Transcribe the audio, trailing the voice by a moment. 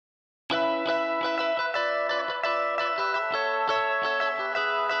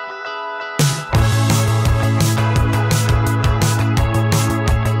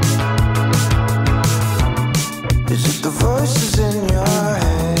The voices in your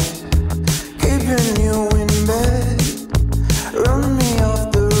head, keeping you in bed. Run me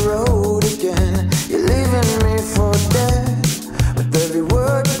off the road again. You're leaving me for dead. With every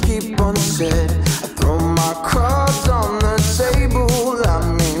word you keep unsaid, I throw my cards on the table. I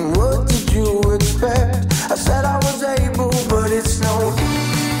mean, what did you expect? I said I was able, but it's no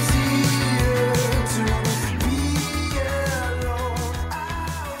easier to be alone.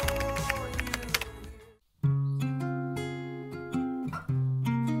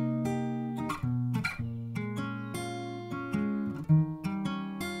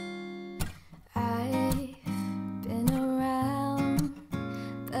 I've been around,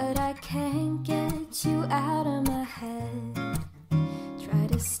 but I can't get you out of my head. Try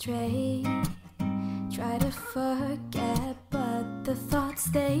to stray, try to forget, but the thoughts,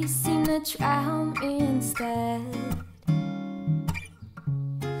 they seem to drown me instead.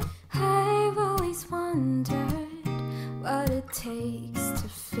 I've always wondered what it takes to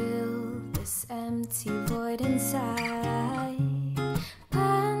fill this empty void inside.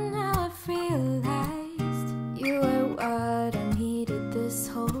 But now I've realized you were what I needed this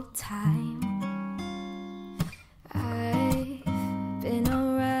whole time. I've been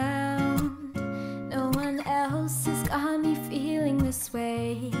around, no one else has got me feeling this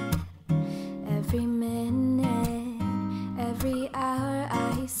way. Every minute, every hour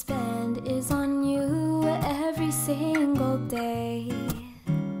I spend is on you every single day.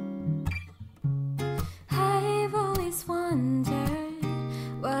 I've always wondered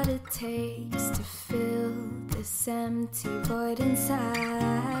what it takes to fill this empty void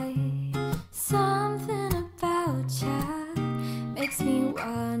inside. Something about ya makes me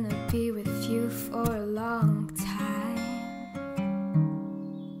wanna be with you for a long time.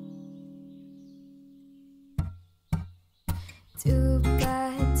 Do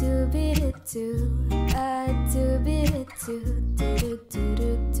ba do be do ba do be do do do do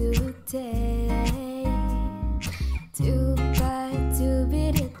do day. Do ba do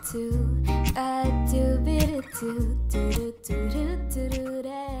be do ba do be do do do do do do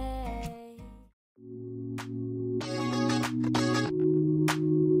day.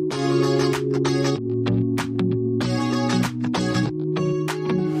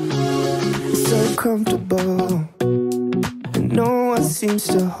 So comfortable, and no one seems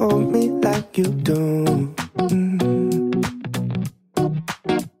to hold me like you do.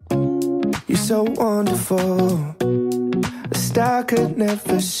 You're so wonderful, a star could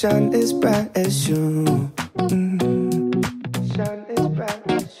never shine as bright as you. Shine as bright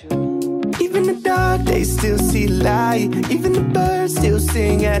as you. Even the dark days still see light, even the birds still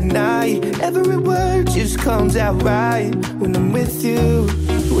sing at night. Every word just comes out right when I'm with you,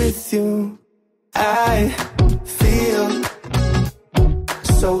 with you. I feel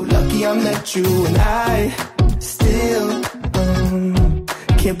so lucky I met you, and I still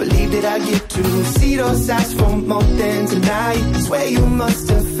can't believe that I get to see those eyes for more than tonight. Swear you must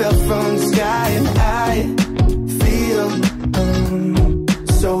have fell from the sky, and I feel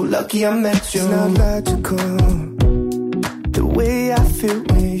so lucky I met you. It's not logical, the way I feel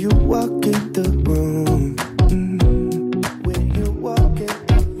when you walk in the room. When you walk in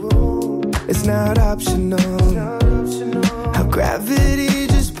the room, it's not optional. How gravity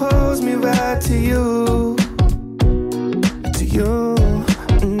just pulls me right to you, to you.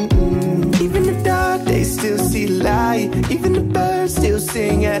 Even the dark days still see light, even the birds still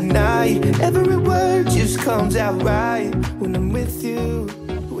sing at night. Every word just comes out right when I'm with you,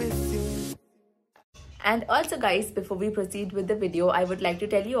 with you. And also guys, before we proceed with the video, I would like to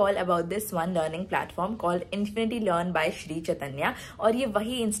tell you all about this one learning platform called Infinity Learn by Shri Chaitanya. और ये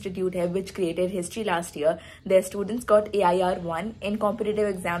वही institute है which created history last year. Their students got AIR1 in competitive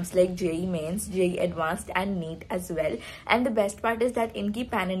exams like jeemains, jeeadvanced and NEET as well. And the best part is that इनकी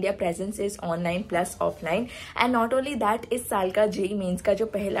pan India presence is online plus offline. And not only that, इस साल का jeemains का जो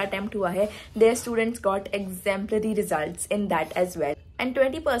पहला attempt हुआ है, their students got exemplary results in that as well. And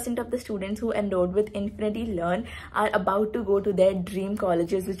 20% of the students who enrolled with Infinity Learn are about to go to their dream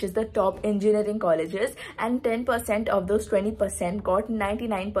colleges, which is the top engineering colleges. And 10% of those 20% got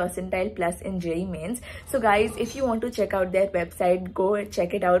 99 percentile plus in JEE mains. So guys, if you want to check out their website, go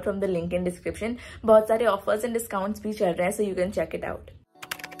check it out from the link in description. बहुत सारे offers and discounts भी चल रहे हैं, so you can check it out.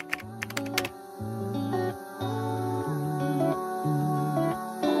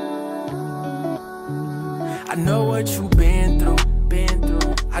 I know what you've been through.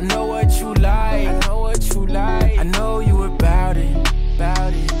 I know what you like. I know you about it.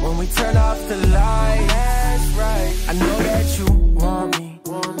 When we turn off the light, that's right. I know that you want me.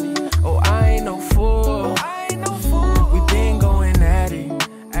 Oh, I ain't no fool. We've been going at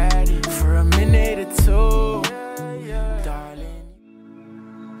it for a minute or two.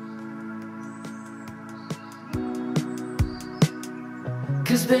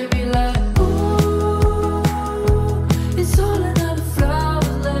 'Cause baby, like, ooh, it's all another flower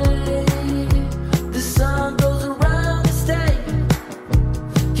lay. The sun goes around the state.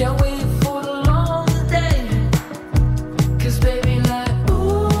 Can't wait for the long day. 'Cause baby, like,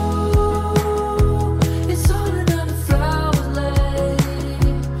 ooh, it's all another flower lay.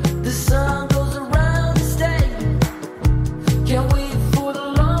 The sun goes around the state. Can't wait for the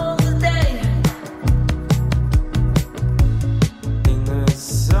long day. In the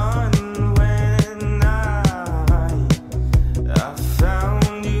sun when I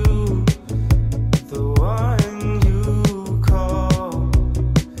found you, the one you call.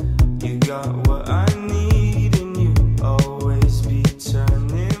 You got what I need and you always be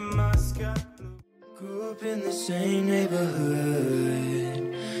turning my sky blue. Grew up in the same neighborhood,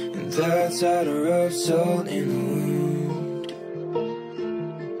 and that's how to rub salt in the wound.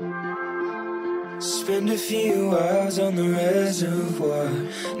 Spend a few hours on the reservoir.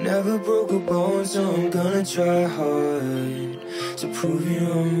 Never broke a bone, so I'm gonna try hard to prove you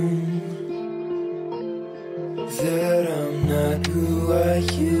wrong. That I'm not who I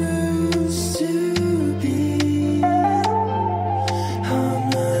used to be. I'm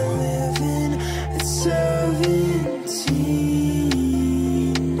not living at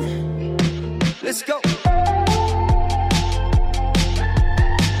 17. Let's go.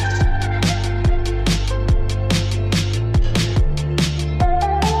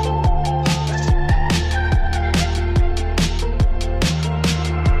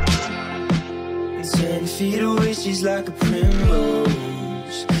 Feet away, she's like a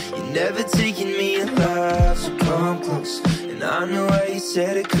primrose. You're never taking me alive, so come close. And I know why you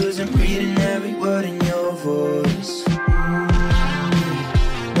said it, 'cause I'm reading every word in your voice.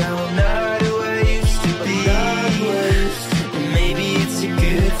 Now I'm not who I used to be. And maybe it's a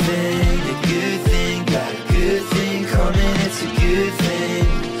good thing, got a good thing coming, it's a good thing.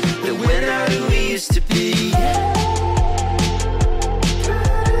 That we're not who we used to be.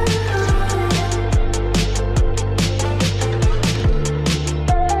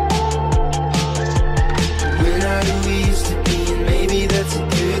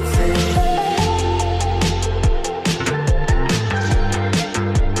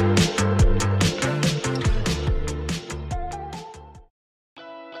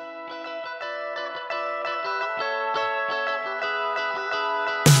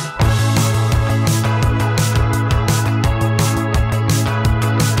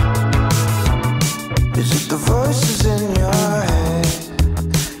 Is it the voices in your head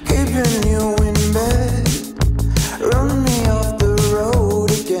keeping you